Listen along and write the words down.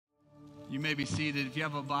You may be seated. If you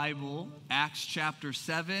have a Bible, Acts chapter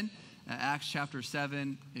 7. Acts chapter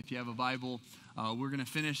 7, if you have a Bible. We're going to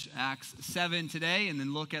finish Acts 7 today and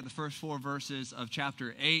then look at the first 4 verses of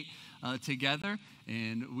chapter 8 together.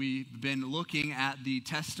 And we've been looking at the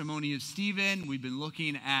testimony of Stephen. We've been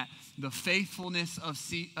looking at the faithfulness of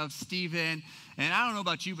Stephen. And I don't know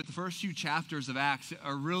about you, but the first few chapters of Acts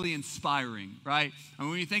are really inspiring, right? And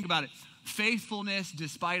when you think about it, faithfulness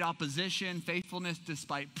despite opposition, faithfulness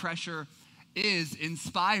despite pressure is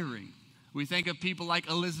inspiring. We think of people like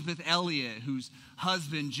Elisabeth Elliot, whose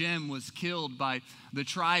husband Jim was killed by the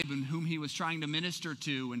tribe in whom he was trying to minister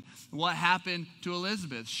to. And what happened to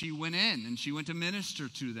Elisabeth? She went in and she went to minister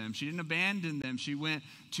to them. She didn't abandon them. She went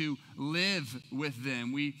to live with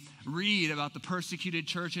them. We read about the persecuted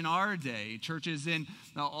church in our day, churches in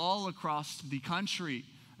all across the country.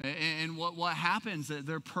 And what happens?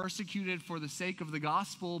 They're persecuted for the sake of the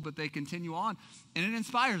gospel, but they continue on. And it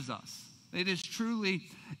inspires us. It is truly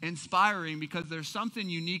inspiring because there's something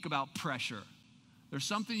unique about pressure. There's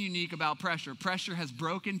something unique about pressure. Pressure has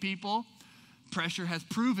broken people. Pressure has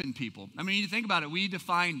proven people. I mean, you think about it. We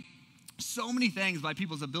define so many things by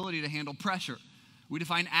people's ability to handle pressure. We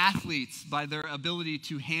define athletes by their ability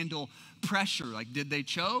to handle pressure. Like, did they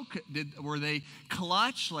choke? Were they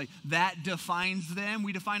clutch? Like, that defines them.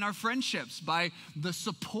 We define our friendships by the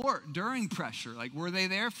support during pressure. Like, were they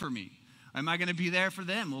there for me? Am I going to be there for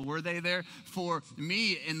them? Well, were they there for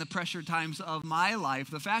me in the pressure times of my life?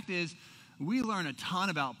 The fact is, we learn a ton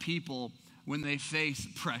about people when they face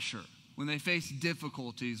pressure, when they face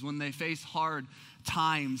difficulties, when they face hard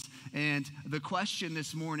times. And the question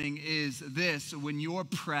this morning is this: when you're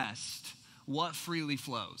pressed, what freely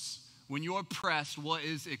flows? When you're pressed, what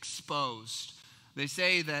is exposed? They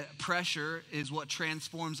say that pressure is what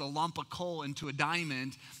transforms a lump of coal into a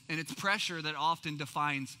diamond, and it's pressure that often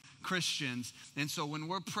defines Christians. And so when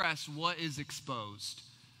we're pressed, what is exposed?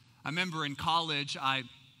 I remember in college, I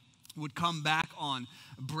would come back on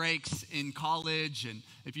breaks in college, and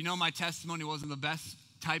if you know my testimony, wasn't the best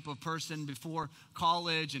type of person before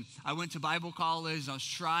college, and I went to Bible college. I was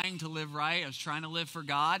trying to live right. I was trying to live for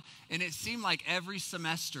God, and it seemed like every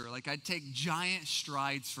semester, like I'd take giant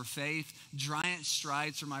strides for faith, giant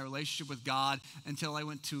strides for my relationship with God until I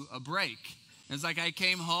went to a break. It's like I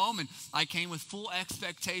came home and I came with full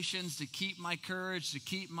expectations to keep my courage, to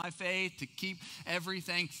keep my faith, to keep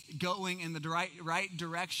everything going in the right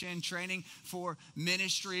direction, training for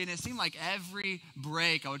ministry. And it seemed like every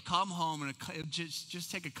break I would come home and it would just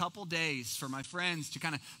take a couple days for my friends to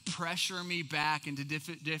kind of pressure me back into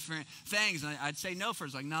different things. And I'd say no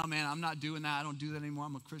first, like, no, man, I'm not doing that. I don't do that anymore.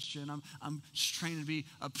 I'm a Christian. I'm just training to be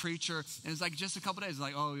a preacher. And it's like just a couple days,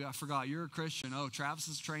 like, oh, yeah, I forgot. You're a Christian. Oh, Travis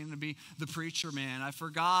is training to be the preacher. Man, I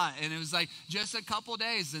forgot. And it was like just a couple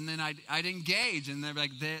days, and then I'd engage, and they're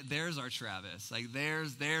like, there's our Travis, like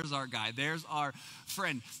there's our guy, there's our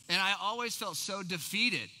friend. And I always felt so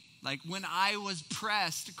defeated. Like when I was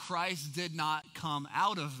pressed, Christ did not come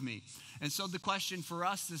out of me. And so the question for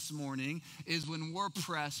us this morning is, when we're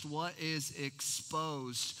pressed, what is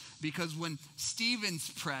exposed? Because when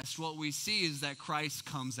Stephen's pressed, what we see is that Christ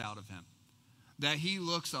comes out of him, that he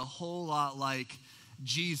looks a whole lot like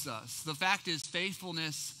Jesus. The fact is,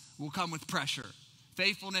 faithfulness will come with pressure.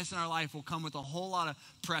 Faithfulness in our life will come with a whole lot of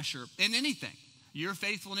pressure in anything. Your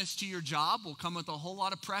faithfulness to your job will come with a whole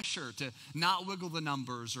lot of pressure to not wiggle the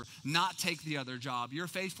numbers or not take the other job. Your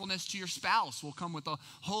faithfulness to your spouse will come with a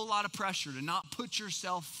whole lot of pressure to not put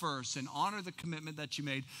yourself first and honor the commitment that you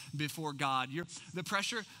made before God. The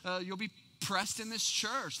pressure, you'll be pressed in this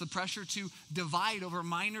church, the pressure to divide over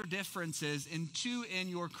minor differences in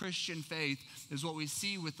your Christian faith is what we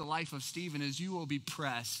see with the life of Stephen, is you will be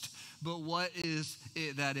pressed. But what is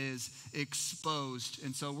it that is exposed?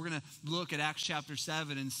 And so we're going to look at Acts chapter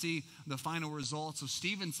 7 and see the final results of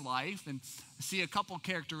Stephen's life and see a couple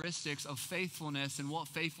characteristics of faithfulness and what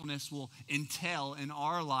faithfulness will entail in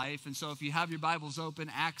our life. And so if you have your Bibles open,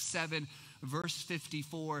 Acts 7 verse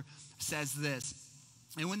 54 says this: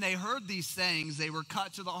 "And when they heard these things, they were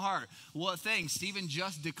cut to the heart." What things? Stephen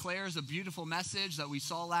just declares a beautiful message that we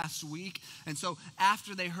saw last week. And so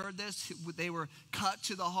after they heard this, they were cut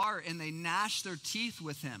to the heart, and they gnashed their teeth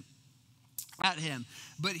at him.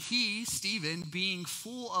 But he, Stephen, being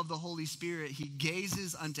full of the Holy Spirit, he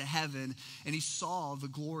gazes unto heaven, and he saw the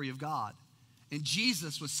glory of God. And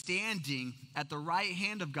Jesus was standing at the right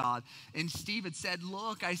hand of God. And Stephen said,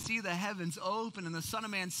 "Look, I see the heavens open and the Son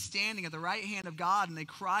of Man standing at the right hand of God." And they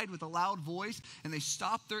cried with a loud voice, and they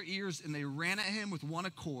stopped their ears, and they ran at him with one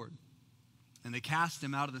accord. And they cast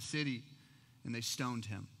him out of the city, and they stoned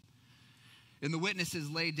him. And the witnesses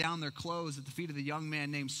laid down their clothes at the feet of the young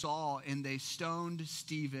man named Saul, and they stoned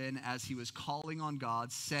Stephen as he was calling on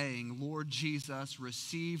God, saying, Lord Jesus,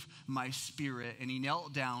 receive my spirit. And he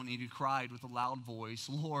knelt down and he cried with a loud voice,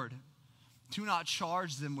 Lord, do not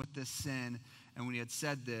charge them with this sin. And when he had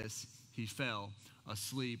said this, he fell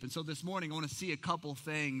asleep. And so this morning, I want to see a couple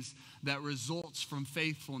things that results from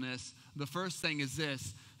faithfulness. The first thing is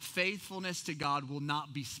this: faithfulness to God will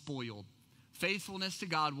not be spoiled. Faithfulness to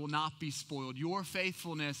God will not be spoiled. Your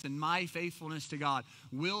faithfulness and my faithfulness to God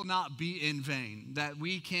will not be in vain, that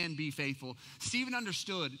we can be faithful. Stephen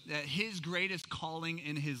understood that his greatest calling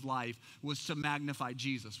in his life was to magnify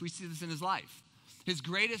Jesus. We see this in his life. His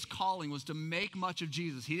greatest calling was to make much of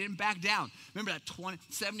Jesus. He didn't back down. Remember that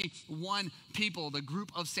 71 people, the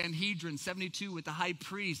group of Sanhedrin, 72 with the high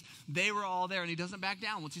priest, they were all there, and he doesn't back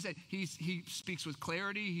down. What's he say? He speaks with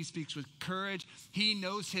clarity. He speaks with courage. He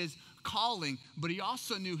knows his calling, but he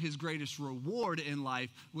also knew his greatest reward in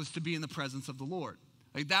life was to be in the presence of the Lord.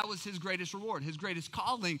 Like, that was his greatest reward. His greatest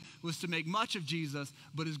calling was to make much of Jesus,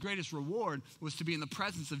 but his greatest reward was to be in the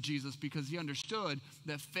presence of Jesus, because he understood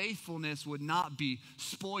that faithfulness would not be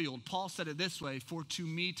spoiled. Paul said it this way: for to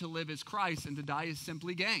me to live is Christ, and to die is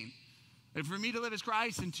simply gain. And for me to live is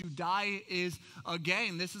Christ, and to die is a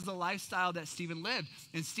gain. This is the lifestyle that Stephen lived.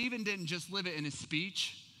 And Stephen didn't just live it in his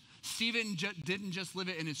speech. Stephen didn't just live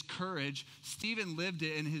it in his courage. Stephen lived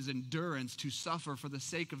it in his endurance to suffer for the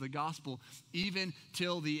sake of the gospel, even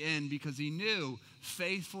till the end, because he knew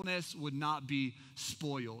faithfulness would not be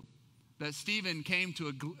spoiled. That Stephen came to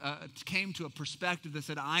a perspective that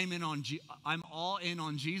said, I'm all in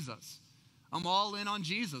on Jesus. I'm all in on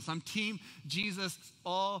Jesus. I'm team Jesus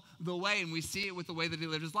all the way. And we see it with the way that he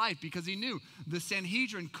lived his life, because he knew the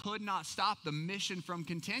Sanhedrin could not stop the mission from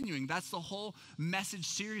continuing. That's the whole message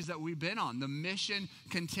series that we've been on. The mission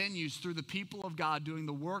continues through the people of God doing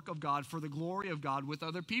the work of God for the glory of God with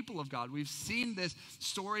other people of God. We've seen this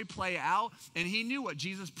story play out, and he knew what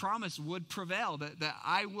Jesus promised would prevail, that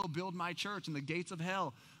I will build my church and the gates of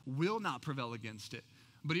hell will not prevail against it.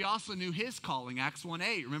 But he also knew his calling. Acts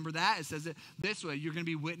 1:8, remember that? It says it this way: you're going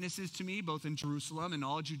to be witnesses to me both in Jerusalem and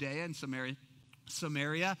all Judea and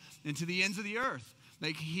Samaria and to the ends of the earth.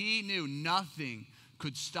 Like, he knew nothing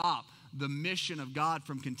could stop the mission of God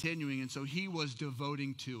from continuing, and so he was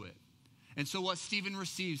devoting to it. And so what Stephen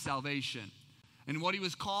received, salvation, and what he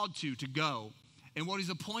was called to go, and what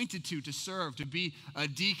he's appointed to serve, to be a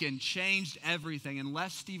deacon, changed everything, and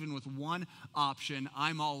left Stephen with one option: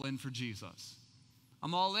 I'm all in for Jesus.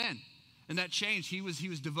 I'm all in. And that changed. He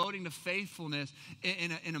was devoting to faithfulness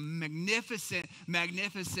in a magnificent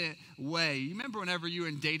way. You remember whenever you were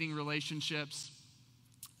in dating relationships?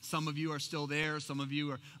 Some of you are still there. Some of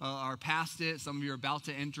you are past it. Some of you are about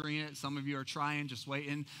to enter it. Some of you are trying, just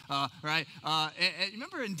waiting, right? And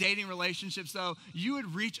remember in dating relationships, though, you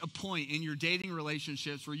would reach a point in your dating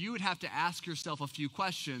relationships where you would have to ask yourself a few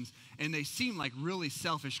questions, and they seem like really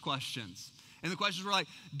selfish questions. And the questions were like,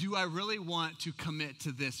 do I really want to commit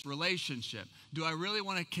to this relationship? Do I really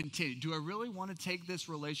want to continue? Do I really want to take this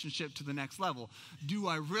relationship to the next level? Do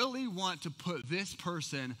I really want to put this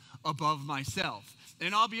person above myself?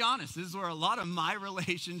 And I'll be honest, this is where a lot of my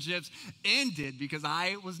relationships ended, because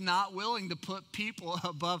I was not willing to put people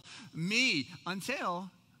above me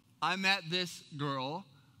until I met this girl,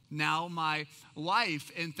 now my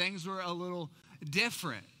wife, and things were a little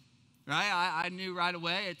different. Right? I knew right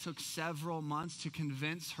away. It took several months to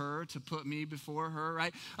convince her to put me before her,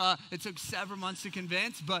 right? It took several months to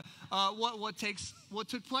convince, but what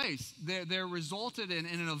took place? There resulted in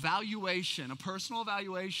an evaluation, a personal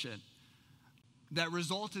evaluation, that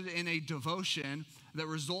resulted in a devotion, that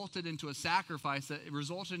resulted into a sacrifice, that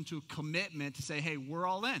resulted into a commitment to say, hey, we're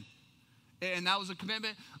all in. And that was a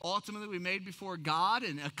commitment ultimately we made before God,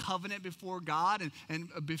 and a covenant before God and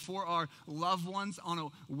before our loved ones on a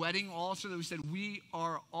wedding altar, that we said we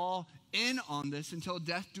are all in on this until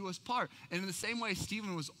death do us part. And in the same way,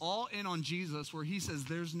 Stephen was all in on Jesus, where he says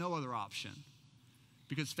there's no other option,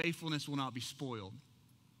 because faithfulness will not be spoiled.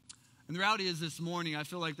 And the reality is, this morning, I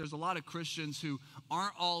feel like there's a lot of Christians who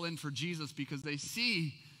aren't all in for Jesus because they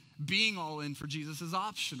see being all in for Jesus as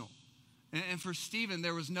optional. And for Stephen,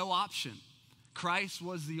 there was no option. Christ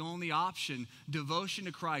was the only option. Devotion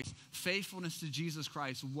to Christ, faithfulness to Jesus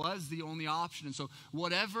Christ was the only option. And so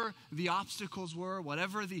whatever the obstacles were,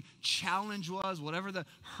 whatever the challenge was, whatever the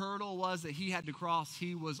hurdle was that he had to cross,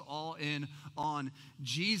 he was all in on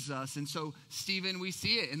Jesus. And so Stephen, we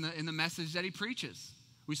see it in the message that he preaches.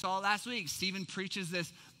 We saw it last week. Stephen preaches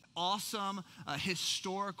this awesome,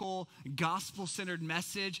 historical, gospel-centered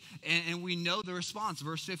message, and we know the response.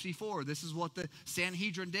 Verse 54, this is what the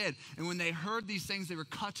Sanhedrin did. And when they heard these things, they were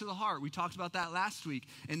cut to the heart. We talked about that last week.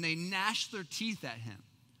 And they gnashed their teeth at him.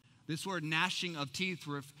 This word gnashing of teeth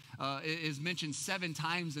is mentioned 7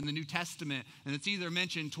 times in the New Testament, and it's either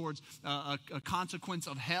mentioned towards a consequence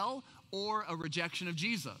of hell or a rejection of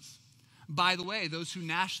Jesus. By the way, those who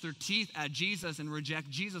gnash their teeth at Jesus and reject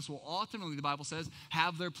Jesus will ultimately, the Bible says,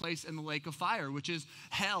 have their place in the lake of fire, which is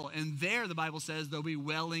hell. And there, the Bible says, there'll be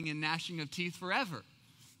wailing and gnashing of teeth forever.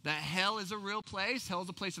 That hell is a real place. Hell is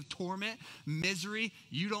a place of torment, misery.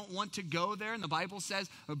 You don't want to go there. And the Bible says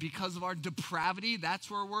because of our depravity, that's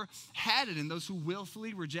where we're headed. And those who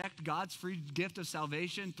willfully reject God's free gift of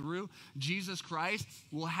salvation through Jesus Christ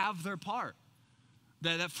will have their part.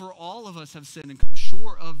 That for all of us have sinned and come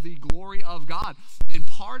short of the glory of God. And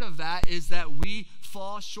part of that is that we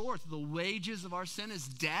fall short. The wages of our sin is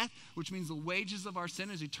death, which means the wages of our sin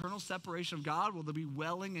is eternal separation of God. Will there be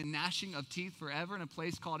wailing and gnashing of teeth forever in a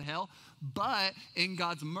place called hell? But in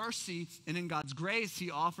God's mercy and in God's grace, he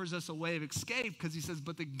offers us a way of escape because he says,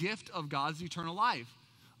 but the gift of God is eternal life.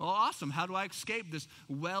 Oh, awesome. How do I escape this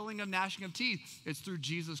wailing of gnashing of teeth? It's through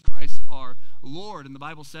Jesus Christ our Lord. And the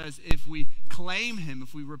Bible says if we claim him,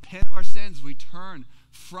 if we repent of our sins, we turn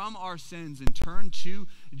from our sins and turn to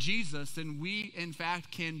Jesus, then we, in fact,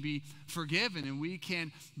 can be forgiven and we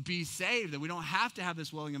can be saved. And we don't have to have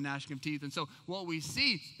this wailing of gnashing of teeth. And so what we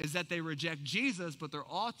see is that they reject Jesus, but they're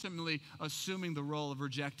ultimately assuming the role of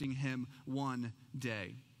rejecting him one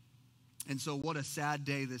day. And so what a sad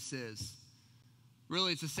day this is.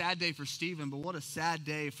 Really, it's a sad day for Stephen, but what a sad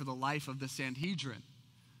day for the life of the Sanhedrin.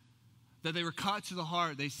 That they were cut to the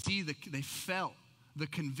heart. They felt the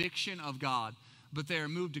conviction of God, but they are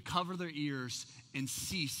moved to cover their ears and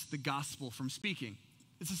cease the gospel from speaking.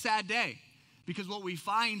 It's a sad day because what we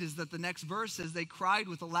find is that the next verse says they cried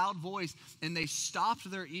with a loud voice and they stopped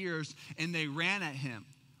their ears and they ran at him.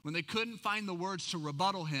 When they couldn't find the words to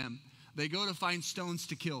rebuttal him, they go to find stones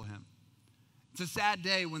to kill him. It's a sad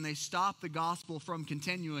day when they stop the gospel from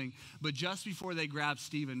continuing, but just before they grab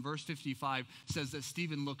Stephen, verse 55 says that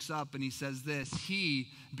Stephen looks up and he says this, he,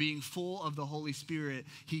 being full of the Holy Spirit,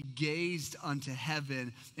 he gazed unto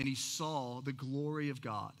heaven and he saw the glory of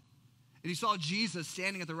God. And he saw Jesus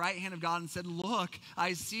standing at the right hand of God and said, look,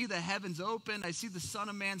 I see the heavens open. I see the Son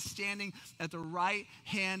of Man standing at the right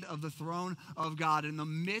hand of the throne of God. In the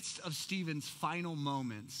midst of Stephen's final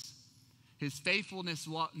moments, his faithfulness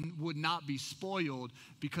would not be spoiled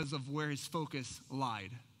because of where his focus lied.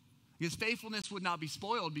 His faithfulness would not be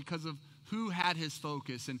spoiled because of who had his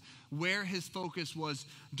focus and where his focus was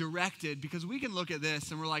directed. Because we can look at this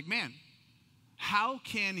and we're like, man, how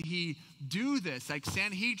can he do this? Like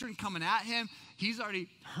Sanhedrin coming at him. He's already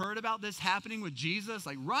heard about this happening with Jesus.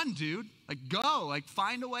 Like, run, dude. Like, go. Like,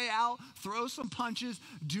 find a way out. Throw some punches.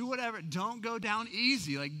 Do whatever. Don't go down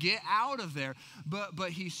easy. Like, get out of there. But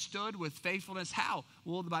he stood with faithfulness. How?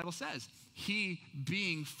 Well, the Bible says, he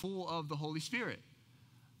being full of the Holy Spirit.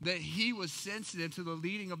 That he was sensitive to the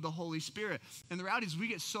leading of the Holy Spirit. And the reality is we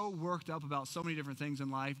get so worked up about so many different things in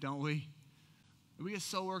life, don't we? We get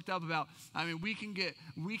so worked up about, we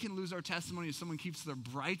can lose our testimony if someone keeps their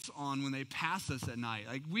brights on when they pass us at night.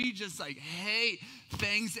 Like, we just hate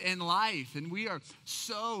things in life. And we are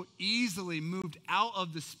so easily moved out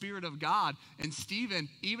of the Spirit of God. And Stephen,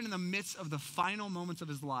 even in the midst of the final moments of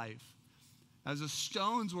his life, as the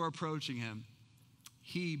stones were approaching him,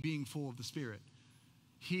 he being full of the Spirit.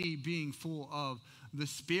 He being full of the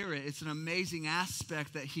Spirit. It's an amazing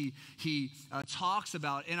aspect that he talks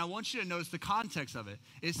about. And I want you to notice the context of it.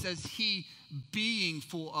 It says he being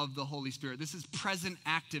full of the Holy Spirit. This is present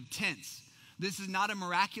active tense. This is not a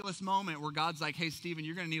miraculous moment where God's like, hey, Stephen,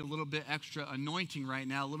 you're going to need a little bit extra anointing right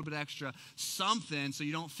now, a little bit extra something so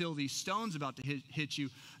you don't feel these stones about to hit you.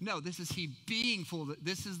 No, this is he being full.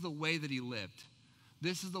 This is the way that he lived.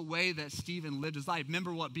 This is the way that Stephen lived his life.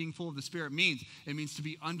 Remember what being full of the Spirit means. It means to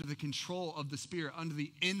be under the control of the Spirit, under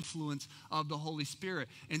the influence of the Holy Spirit.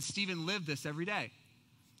 And Stephen lived this every day.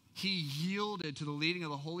 He yielded to the leading of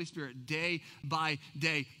the Holy Spirit day by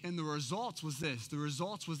day. And the results was this. The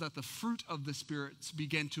results was that the fruit of the Spirit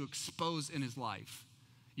began to expose in his life.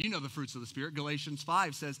 You know the fruits of the Spirit. Galatians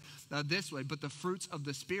 5 says this way, but the fruits of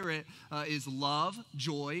the Spirit is love,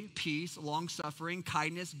 joy, peace, long-suffering,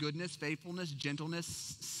 kindness, goodness, faithfulness,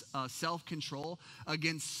 gentleness, self-control.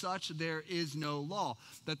 Against such there is no law.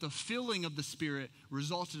 That the filling of the Spirit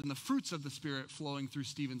resulted in the fruits of the Spirit flowing through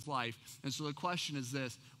Stephen's life. And so the question is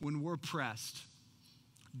this, when we're pressed,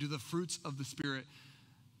 do the fruits of the Spirit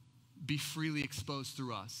be freely exposed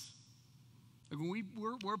through us? Like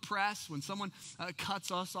when we're pressed, when someone cuts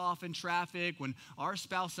us off in traffic, when our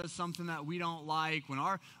spouse says something that we don't like, when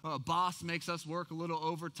our boss makes us work a little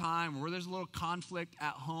overtime, or there's a little conflict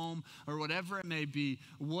at home, or whatever it may be,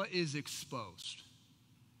 what is exposed?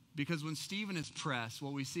 Because when Stephen is pressed,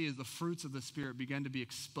 what we see is the fruits of the Spirit begin to be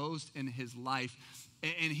exposed in his life.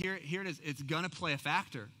 And here it is. It's going to play a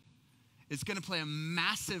factor. It's going to play a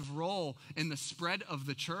massive role in the spread of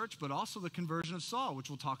the church, but also the conversion of Saul, which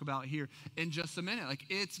we'll talk about here in just a minute. Like,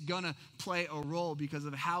 it's going to play a role because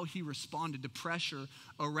of how he responded to pressure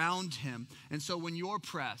around him. And so when you're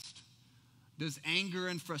pressed, does anger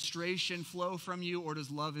and frustration flow from you, or does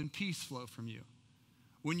love and peace flow from you?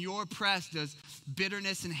 When you're pressed, does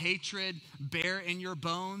bitterness and hatred bear in your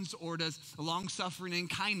bones, or does long-suffering and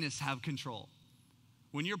kindness have control?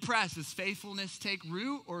 When you're pressed, does faithfulness take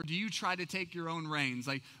root, or do you try to take your own reins?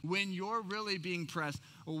 Like, when you're really being pressed,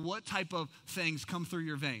 what type of things come through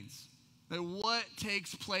your veins? Like, what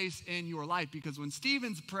takes place in your life? Because when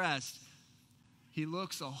Stephen's pressed, he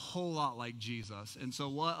looks a whole lot like Jesus. And so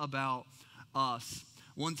what about us?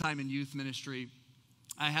 One time in youth ministry,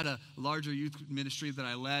 I had a larger youth ministry that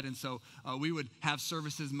I led, and so we would have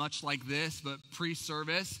services much like this, but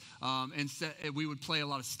pre-service, we would play a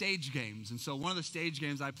lot of stage games. And so one of the stage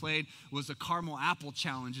games I played was the Caramel Apple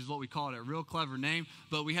Challenge is what we call it, a real clever name.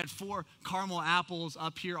 But we had 4 caramel apples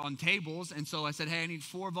up here on tables, and so I said, hey, I need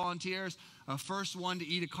 4 volunteers. First one to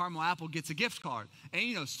eat a caramel apple gets a gift card. And,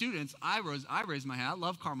 you know, students, I raised my hand. I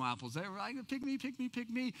love caramel apples. They were like, pick me, pick me, pick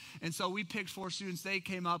me. And so we picked 4 students. They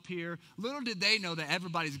came up here. Little did they know that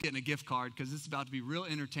everybody's getting a gift card, because it's about to be real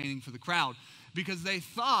entertaining for the crowd, because they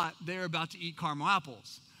thought they were about to eat caramel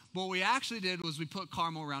apples. But what we actually did was we put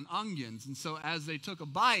caramel around onions. And so as they took a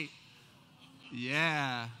bite,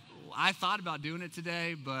 yeah, I thought about doing it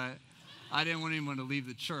today, but I didn't want anyone to leave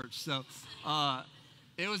the church. So,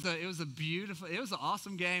 it was an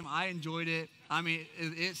awesome game. I enjoyed it. I mean,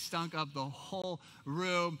 it stunk up the whole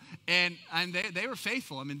room, and they were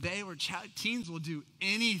faithful. I mean, teens will do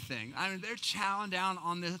anything. I mean, they're chowing down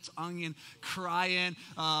on this onion, crying.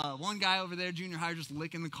 One guy over there, junior high, just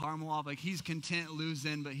licking the caramel off, like he's content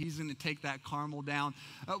losing, but he's going to take that caramel down.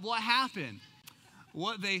 What happened?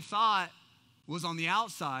 What they thought was on the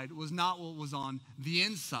outside was not what was on the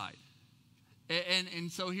inside. And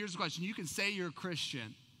so here's the question. You can say you're a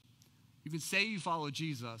Christian. You can say you follow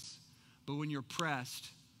Jesus. But when you're pressed,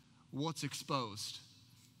 what's exposed?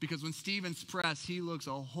 Because when Stephen's pressed, he looks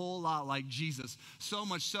a whole lot like Jesus. So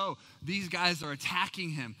much so, these guys are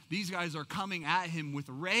attacking him. These guys are coming at him with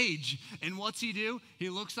rage. And what's he do? He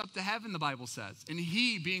looks up to heaven, the Bible says. And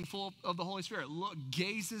he, being full of the Holy Spirit,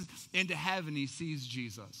 gazes into heaven. He sees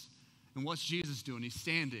Jesus. And what's Jesus doing? He's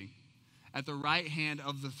standing at the right hand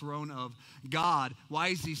of the throne of God. Why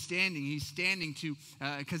is he standing? He's standing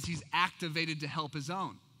because he's activated to help his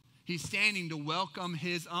own. He's standing to welcome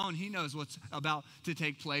his own. He knows what's about to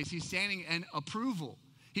take place. He's standing in approval.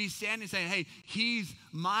 He's standing saying, hey, he's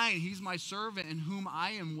mine. He's my servant in whom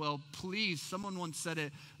I am well pleased. Someone once said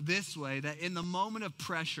it this way, that in the moment of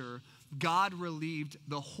pressure, God relieved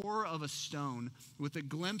the horror of a stone with a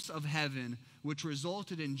glimpse of heaven, which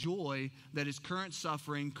resulted in joy that his current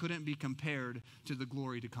suffering couldn't be compared to the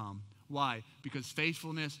glory to come. Why? Because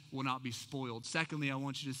faithfulness will not be spoiled. Secondly, I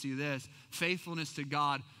want you to see this. Faithfulness to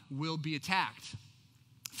God will be attacked.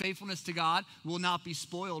 Faithfulness to God will not be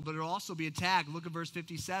spoiled, but it will also be attacked. Look at verse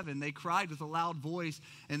 57. They cried with a loud voice,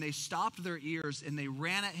 and they stopped their ears, and they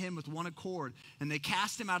ran at him with one accord, and they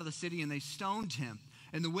cast him out of the city, and they stoned him.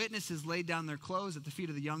 And the witnesses laid down their clothes at the feet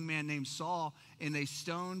of the young man named Saul, and they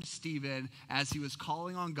stoned Stephen as he was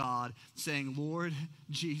calling on God, saying, Lord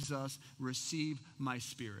Jesus, receive my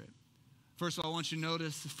spirit. First of all, I want you to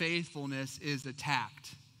notice faithfulness is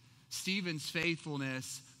attacked. Stephen's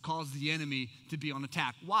faithfulness caused the enemy to be on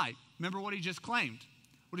attack. Why? Remember what he just claimed.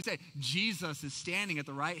 What did he say? Jesus is standing at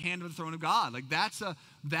the right hand of the throne of God. Like that's a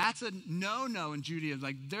no-no in Judaism.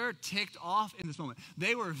 Like they're ticked off in this moment.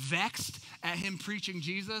 They were vexed at him preaching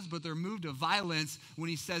Jesus, but they're moved to violence when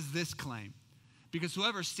he says this claim. Because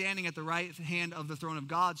whoever's standing at the right hand of the throne of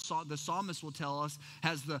God, the psalmist will tell us,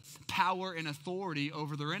 has the power and authority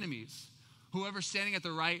over their enemies. Whoever's standing at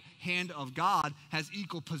the right hand of God has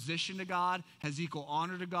equal position to God, has equal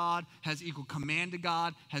honor to God, has equal command to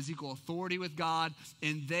God, has equal authority with God,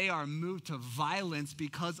 and they are moved to violence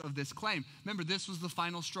because of this claim. Remember, this was the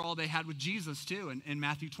final straw they had with Jesus too in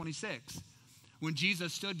Matthew 26. When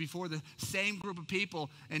Jesus stood before the same group of people,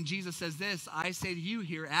 and Jesus says this, I say to you,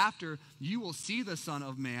 hereafter you will see the Son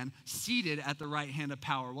of Man seated at the right hand of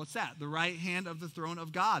power. What's that? The right hand of the throne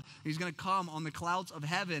of God. He's going to come on the clouds of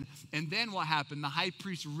heaven. And then what happened? The high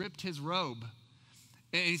priest ripped his robe.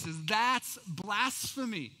 And he says, that's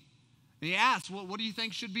blasphemy. And he asks, well, what do you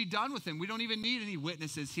think should be done with him? We don't even need any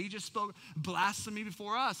witnesses. He just spoke blasphemy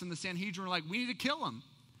before us. And the Sanhedrin were like, we need to kill him.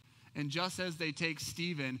 And just as they take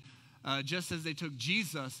Stephen, just as they took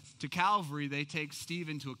Jesus to Calvary, they take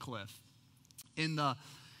Stephen to a cliff. In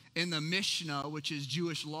the Mishnah, which is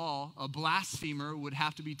Jewish law, a blasphemer would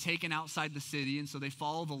have to be taken outside the city, and so they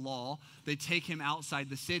follow the law. They take him outside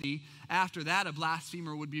the city. After that, a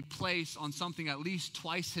blasphemer would be placed on something at least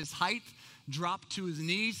twice his height, dropped to his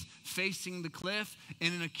knees, facing the cliff,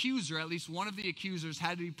 and an accuser, at least one of the accusers,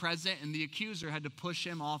 had to be present, and the accuser had to push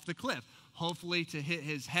him off the cliff, hopefully to hit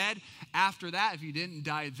his head. After that, if he didn't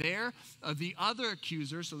die there, the other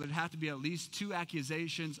accuser, so there'd have to be at least 2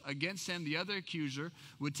 accusations against him, the other accuser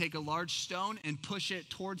would take a large stone and push it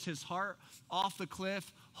towards his heart off the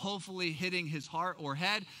cliff, hopefully hitting his heart or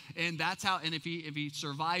head. And that's how, and if he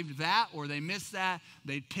survived that or they missed that,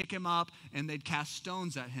 they'd pick him up and they'd cast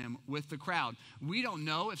stones at him with the crowd. We don't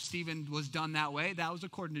know if Stephen was done that way. That was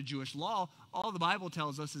according to Jewish law. All the Bible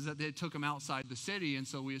tells us is that they took him outside the city, and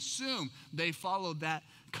so we assume they followed that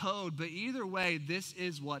code. But either way, this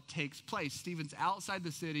is what takes place. Stephen's outside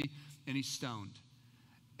the city and he's stoned.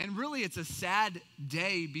 And really, it's a sad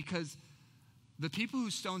day because the people who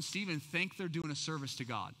stoned Stephen think they're doing a service to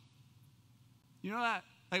God. You know that?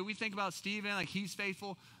 Like, we think about Stephen, like he's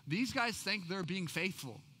faithful. These guys think they're being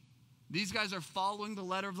faithful. These guys are following the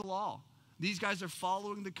letter of the law. These guys are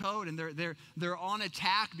following the code, and they're on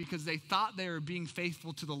attack because they thought they were being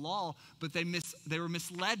faithful to the law, but they were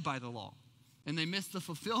misled by the law. And they missed the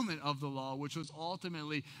fulfillment of the law, which was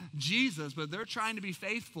ultimately Jesus, but they're trying to be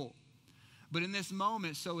faithful. But in this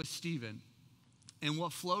moment, so is Stephen. And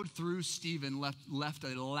what flowed through Stephen left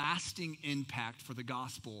a lasting impact for the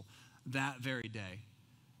gospel that very day.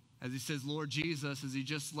 As he says, Lord Jesus, as he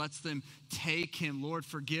just lets them take him, Lord,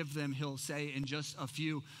 forgive them, he'll say in just a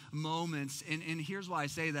few moments. And here's why I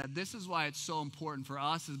say that. This is why it's so important for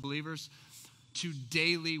us as believers to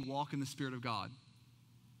daily walk in the Spirit of God.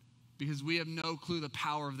 Because we have no clue the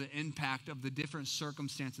power of the impact of the different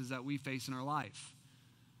circumstances that we face in our life.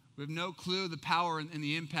 We have no clue the power and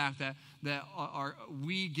the impact that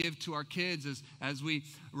we give to our kids as we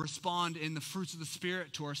respond in the fruits of the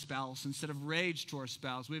Spirit to our spouse instead of rage to our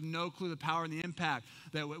spouse. We have no clue the power and the impact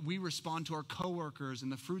that we respond to our coworkers in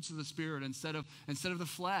the fruits of the Spirit instead of the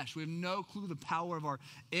flesh. We have no clue the power of our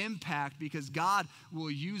impact because God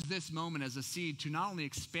will use this moment as a seed to not only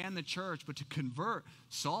expand the church but to convert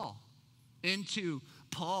Saul into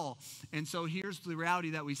Paul. And so here's the reality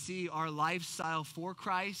that we see: our lifestyle for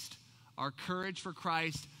Christ, our courage for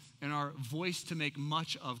Christ, and our voice to make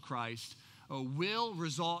much of Christ will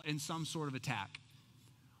result in some sort of attack.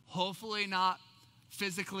 Hopefully not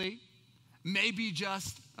physically, maybe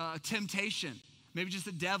just temptation, maybe just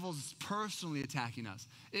the devil's personally attacking us.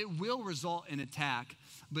 It will result in attack,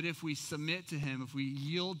 but if we submit to him, if we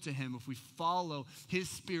yield to him, if we follow his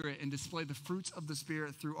Spirit and display the fruits of the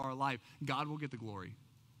Spirit through our life, God will get the glory.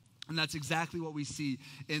 And that's exactly what we see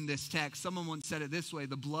in this text. Someone once said it this way: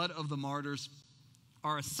 the blood of the martyrs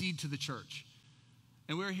are a seed to the church.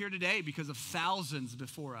 And we're here today because of thousands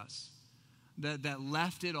before us that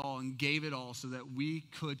left it all and gave it all so that we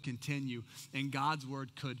could continue and God's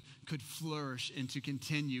word could flourish and to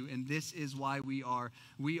continue. And this is why we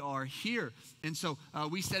are here. And so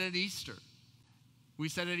we said at Easter,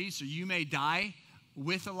 you may die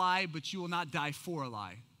with a lie, but you will not die for a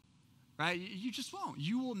lie. Right? You just won't.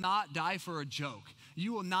 You will not die for a joke.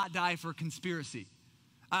 You will not die for a conspiracy.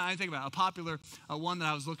 I think about it. A popular one that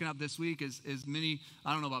I was looking up this week is many,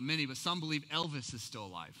 I don't know about many, but some believe Elvis is still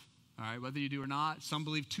alive. All right, whether you do or not. Some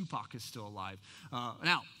believe Tupac is still alive.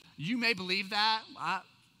 Now, you may believe that.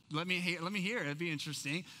 Let me hear it. It'd be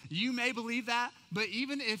interesting. You may believe that, but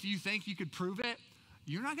even if you think you could prove it,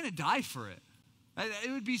 you're not going to die for it.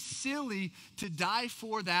 It would be silly to die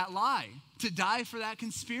for that lie, to die for that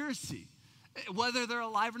conspiracy, whether they're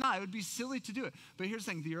alive or not. It would be silly to do it. But here's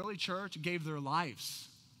the thing. The early church gave their lives.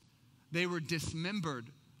 They were dismembered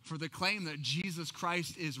for the claim that Jesus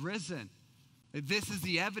Christ is risen. This is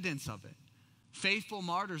the evidence of it. Faithful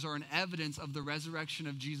martyrs are an evidence of the resurrection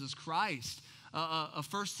of Jesus Christ. A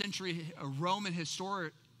first century Roman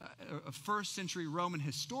historian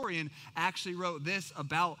actually wrote this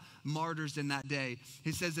about martyrs in that day.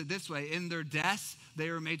 He says it this way: in their deaths, they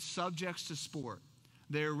were made subjects to sport.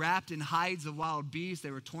 They were wrapped in hides of wild beasts.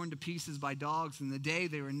 They were torn to pieces by dogs. In the day,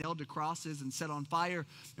 they were nailed to crosses and set on fire.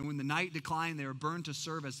 And when the night declined, they were burned to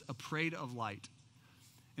serve as a parade of light.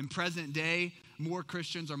 In present day, more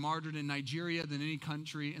Christians are martyred in Nigeria than any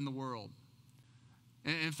country in the world.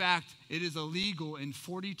 In fact, it is illegal in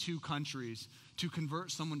 42 countries to convert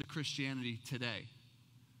someone to Christianity today.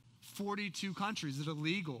 42 countries that are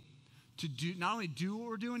illegal to do, not only do what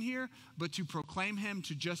we're doing here, but to proclaim him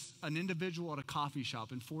to just an individual at a coffee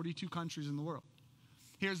shop in 42 countries in the world.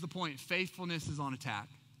 Here's the point. Faithfulness is on attack.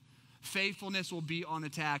 Faithfulness will be on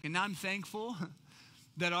attack. And I'm thankful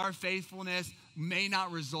that our faithfulness may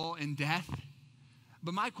not result in death.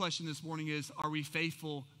 But my question this morning is, are we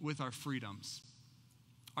faithful with our freedoms?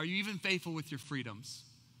 Are you even faithful with your freedoms?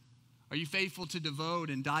 Are you faithful to devote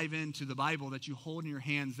and dive into the Bible that you hold in your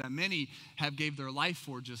hands that many have gave their life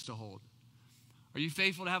for just to hold? Are you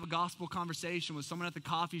faithful to have a gospel conversation with someone at the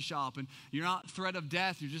coffee shop and you're not threat of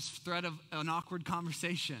death, you're just threat of an awkward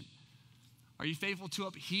conversation? Are you faithful to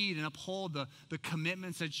upheed and uphold the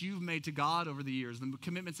commitments that you've made to God over the years, the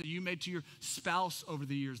commitments that you made to your spouse over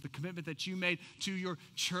the years, the commitment that you made to your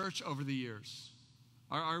church over the years?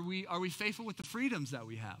 Are we faithful with the freedoms that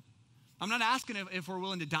we have? I'm not asking if we're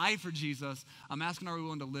willing to die for Jesus. I'm asking, are we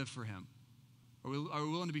willing to live for him? Are we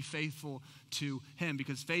willing to be faithful to him?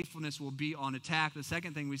 Because faithfulness will be on attack. The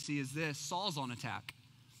second thing we see is this: Saul's on attack.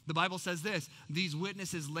 The Bible says this: these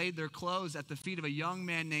witnesses laid their clothes at the feet of a young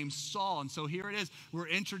man named Saul. And so here it is. We're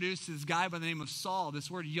introduced to this guy by the name of Saul. This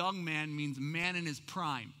word young man means man in his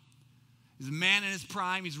prime. He's a man in his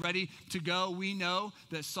prime. He's ready to go. We know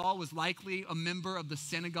that Saul was likely a member of the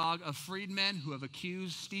synagogue of freedmen who have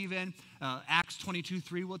accused Stephen. Acts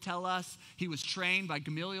 22:3 will tell us he was trained by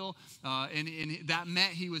Gamaliel, and that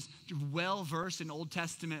meant he was well-versed in Old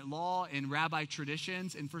Testament law and rabbi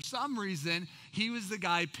traditions. And for some reason, he was the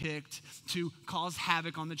guy picked to cause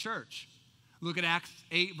havoc on the church. Look at Acts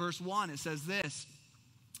 8, verse 1. It says this: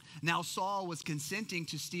 now Saul was consenting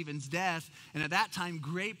to Stephen's death, and at that time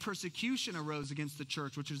great persecution arose against the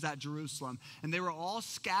church, which was at Jerusalem. And they were all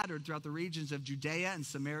scattered throughout the regions of Judea and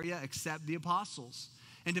Samaria, except the apostles.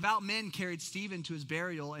 And devout men carried Stephen to his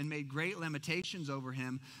burial and made great lamentations over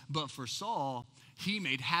him. But for Saul, he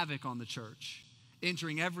made havoc on the church,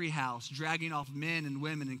 entering every house, dragging off men and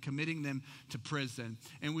women and committing them to prison.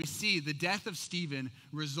 And we see the death of Stephen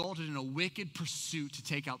resulted in a wicked pursuit to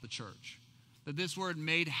take out the church. That this word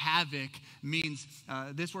made havoc means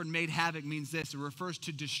this. It refers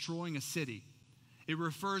to destroying a city. It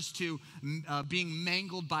refers to being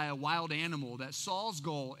mangled by a wild animal. That Saul's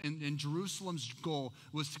goal and Jerusalem's goal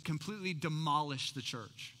was to completely demolish the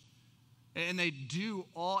church. And they do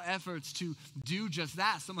all efforts to do just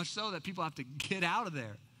that, so much so that people have to get out of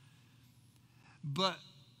there. But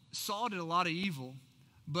Saul did a lot of evil,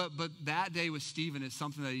 but that day with Stephen is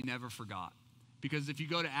something that he never forgot. Because if you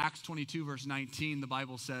go to Acts 22, verse 19, the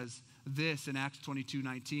Bible says this in Acts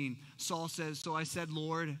 22:19. Saul says, so I said,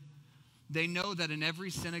 Lord, they know that in every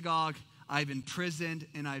synagogue I've imprisoned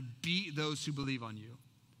and I beat those who believe on you.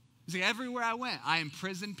 He's like, everywhere I went, I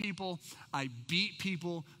imprisoned people, I beat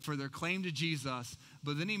people for their claim to Jesus.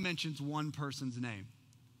 But then he mentions one person's name.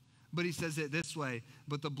 But he says it this way: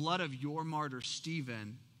 but the blood of your martyr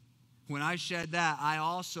Stephen, when I shed that, I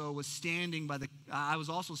was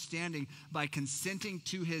also standing by consenting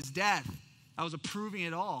to his death. I was approving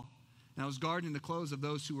it all. And I was guarding the clothes of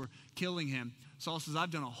those who were killing him. Saul says,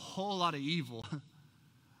 I've done a whole lot of evil.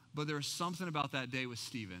 But there was something about that day with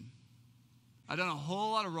Stephen. I've done a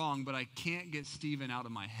whole lot of wrong, but I can't get Stephen out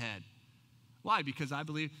of my head. Why? Because I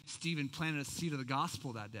believe Stephen planted a seed of the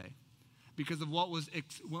gospel that day. Because of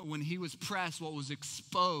when he was pressed, what was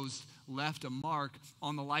exposed left a mark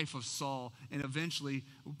on the life of Saul and eventually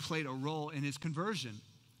played a role in his conversion.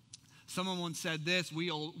 Someone once said this: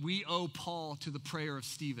 we owe Paul to the prayer of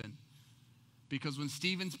Stephen. Because when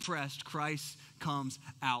Stephen's pressed, Christ comes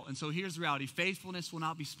out. And so here's the reality: faithfulness will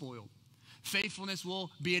not be spoiled. Faithfulness will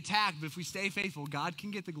be attacked, but if we stay faithful, God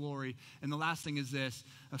can get the glory. And the last thing is this: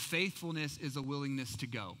 a faithfulness is a willingness to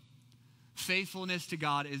go. Faithfulness to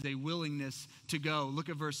God is a willingness to go. Look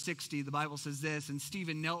at verse 60. The Bible says this: and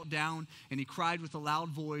Stephen knelt down and he cried with a loud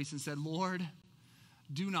voice and said, Lord,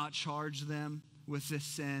 do not charge them with this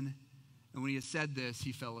sin. And when he had said this,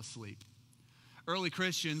 he fell asleep. Early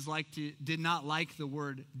Christians did not like the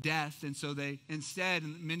word death, and so they instead,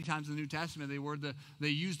 and many times in the New Testament, they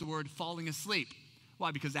used the word falling asleep. Why?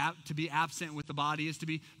 Because to be absent with the body is to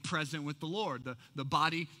be present with the Lord. The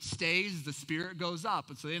body stays, the spirit goes up.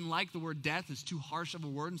 And so they didn't like the word death. It's too harsh of a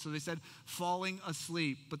word. And so they said falling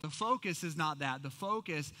asleep. But the focus is not that. The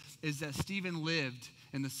focus is that Stephen lived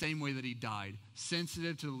in the same way that he died,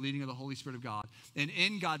 sensitive to the leading of the Holy Spirit of God. And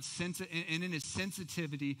in his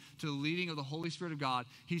sensitivity to the leading of the Holy Spirit of God,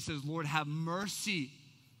 he says, Lord, have mercy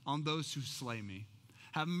on those who slay me.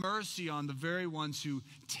 Have mercy on the very ones who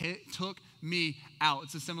took me out.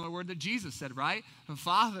 It's a similar word that Jesus said, right?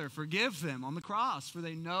 Father, forgive them on the cross, for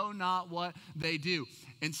they know not what they do.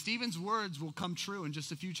 And Stephen's words will come true in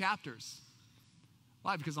just a few chapters.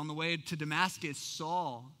 Why? Because on the way to Damascus,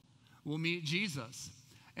 Saul will meet Jesus.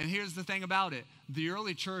 And here's the thing about it. The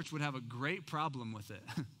early church would have a great problem with it.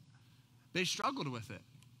 They struggled with it.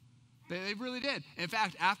 They really did. In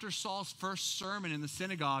fact, after Saul's first sermon in the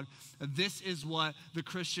synagogue, this is what the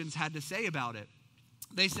Christians had to say about it.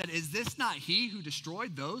 They said, "Is this not he who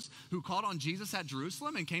destroyed those who called on Jesus at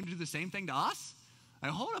Jerusalem and came to do the same thing to us?"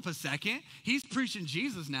 Like, hold up a second. He's preaching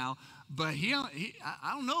Jesus now, but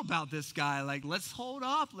I don't know about this guy. Like, let's hold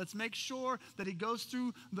up. Let's make sure that he goes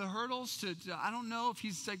through the hurdles I don't know if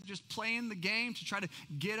he's like just playing the game to try to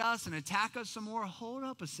get us and attack us some more. Hold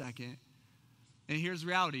up a second. And here's the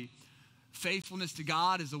reality. Faithfulness to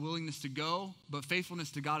God is a willingness to go, but faithfulness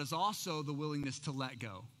to God is also the willingness to let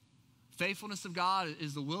go. Faithfulness of God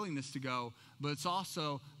is the willingness to go, but it's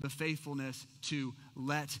also the faithfulness to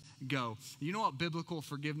let go. You know what biblical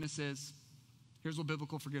forgiveness is? Here's what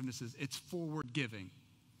biblical forgiveness is. It's forward giving.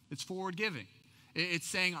 It's forward giving. It's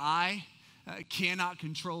saying, I cannot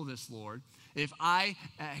control this, Lord. If I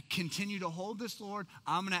continue to hold this, Lord,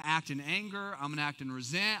 I'm going to act in anger. I'm going to act in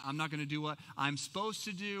resent. I'm not going to do what I'm supposed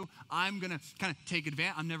to do. I'm going to kind of take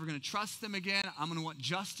advantage. I'm never going to trust them again. I'm going to want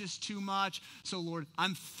justice too much. So, Lord,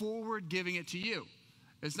 I'm forward giving it to you.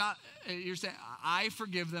 It's not, you're saying, I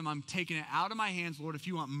forgive them. I'm taking it out of my hands, Lord. If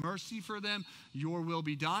you want mercy for them, your will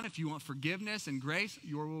be done. If you want forgiveness and grace,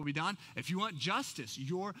 your will be done. If you want justice,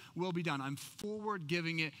 your will be done. I'm forward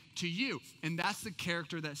giving it to you. And that's the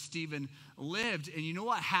character that Stephen lived. And you know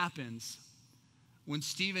what happens when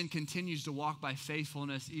Stephen continues to walk by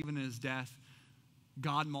faithfulness, even in his death?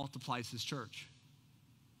 God multiplies his church.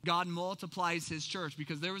 God multiplies his church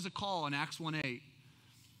because there was a call in Acts 1:8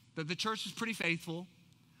 that the church is pretty faithful.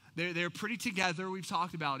 They're pretty together. We've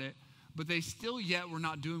talked about it. But they still yet were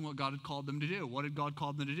not doing what God had called them to do. What had God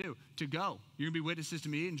called them to do? To go. You're going to be witnesses to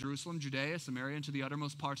me in Jerusalem, Judea, Samaria, and to the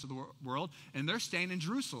uttermost parts of the world. And they're staying in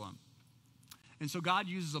Jerusalem. And so God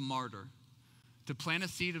uses a martyr to plant a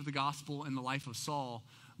seed of the gospel in the life of Saul,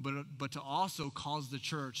 but to also cause the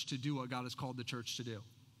church to do what God has called the church to do.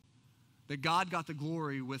 That God got the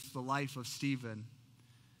glory with the life of Stephen.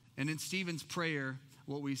 And in Stephen's prayer,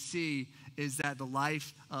 what we see is that the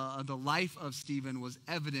life of Stephen was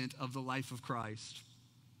evident of the life of Christ.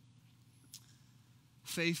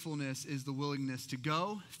 Faithfulness is the willingness to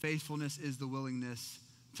go. Faithfulness is the willingness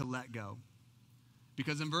to let go.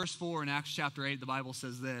 Because in verse 4 in Acts chapter 8, the Bible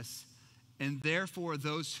says this, "And therefore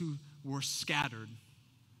those who were scattered,"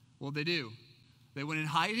 what did they do? They went in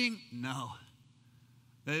hiding? No.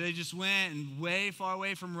 They just went and way far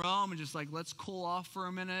away from Rome and just like, let's cool off for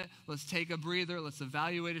a minute. Let's take a breather. Let's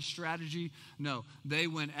evaluate a strategy. No, they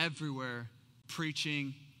went everywhere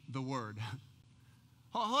preaching the word.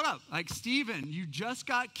 Hold up. Like, Stephen, you just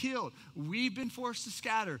got killed. We've been forced to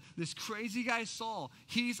scatter. This crazy guy, Saul,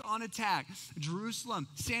 he's on attack. Jerusalem,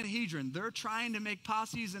 Sanhedrin, they're trying to make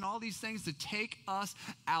posses and all these things to take us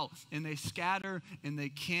out. And they scatter and they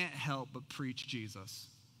can't help but preach Jesus.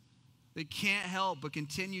 They can't help but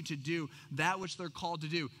continue to do that which they're called to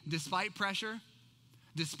do. Despite pressure,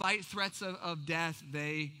 despite threats of death,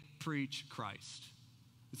 they preach Christ.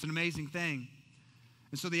 It's an amazing thing.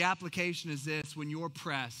 And so the application is this: when you're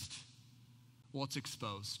pressed, well, it's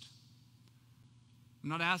exposed. I'm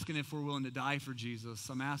not asking if we're willing to die for Jesus.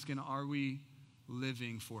 I'm asking, are we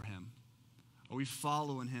living for him? Are we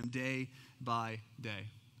following him day by day?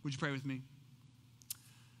 Would you pray with me?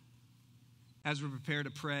 As we prepare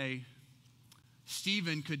to pray,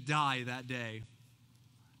 Stephen could die that day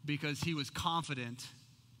because he was confident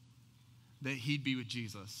that he'd be with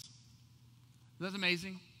Jesus. Isn't that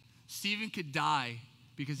amazing? Stephen could die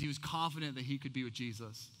because he was confident that he could be with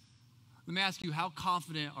Jesus. Let me ask you, how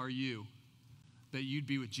confident are you that you'd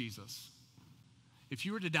be with Jesus? If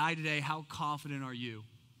you were to die today, how confident are you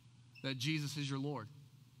that Jesus is your Lord?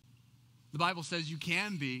 The Bible says you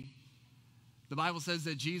can be. The Bible says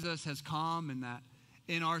that Jesus has come and that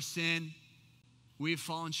in our sin, we've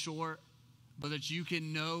fallen short, but that you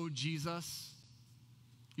can know Jesus.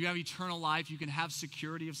 You have eternal life. You can have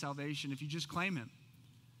security of salvation if you just claim him.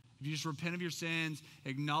 If you just repent of your sins,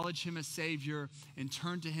 acknowledge him as Savior, and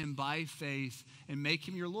turn to him by faith and make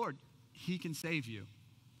him your Lord, he can save you.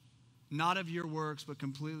 Not of your works, but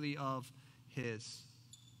completely of his.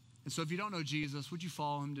 And so if you don't know Jesus, would you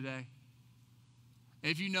follow him today?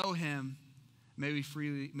 And if you know him, may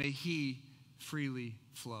he freely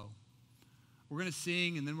flow. We're going to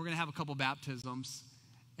sing, and then we're going to have a couple baptisms.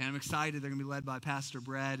 And I'm excited. They're going to be led by Pastor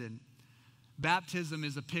Brett. And baptism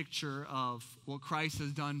is a picture of what Christ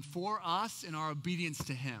has done for us in our obedience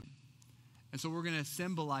to him. And so we're going to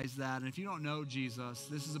symbolize that. And if you don't know Jesus,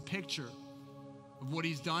 this is a picture of what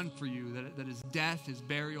he's done for you, that his death, his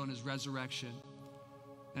burial, and his resurrection.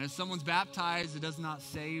 And as someone's baptized, it does not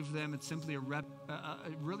save them. It's simply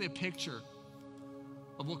really a picture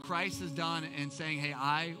of what Christ has done and saying, hey,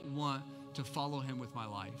 I want to follow him with my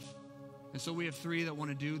life. And so we have three that want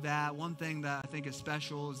to do that. One thing that I think is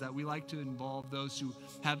special is that we like to involve those who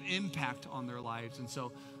have impact on their lives. And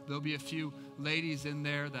so there'll be a few ladies in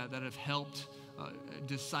there that have helped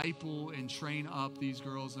disciple and train up these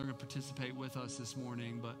girls. They're going to participate with us this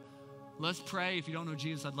morning. But let's pray. If you don't know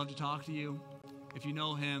Jesus, I'd love to talk to you. If you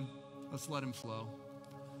know him, let's let him flow.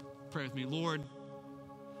 Pray with me. Lord,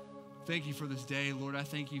 thank you for this day. Lord, I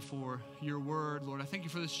thank you for your word. Lord, I thank you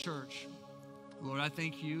for this church. Lord, I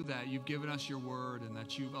thank you that you've given us your word and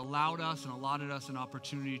that you've allowed us and allotted us an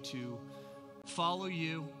opportunity to follow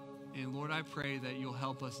you. And Lord, I pray that you'll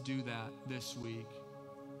help us do that this week.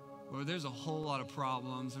 Lord, there's a whole lot of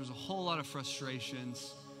problems. There's a whole lot of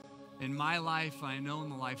frustrations. In my life, I know in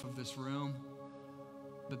the life of this room,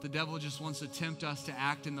 that the devil just wants to tempt us to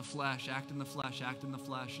act in the flesh, act in the flesh, act in the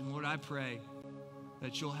flesh. And Lord, I pray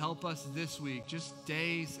that you'll help us this week, just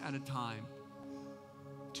days at a time,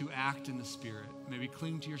 to act in the Spirit. May we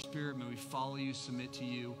cling to your Spirit. May we follow you, submit to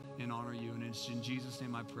you, and honor you. And it's in Jesus'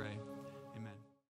 name I pray.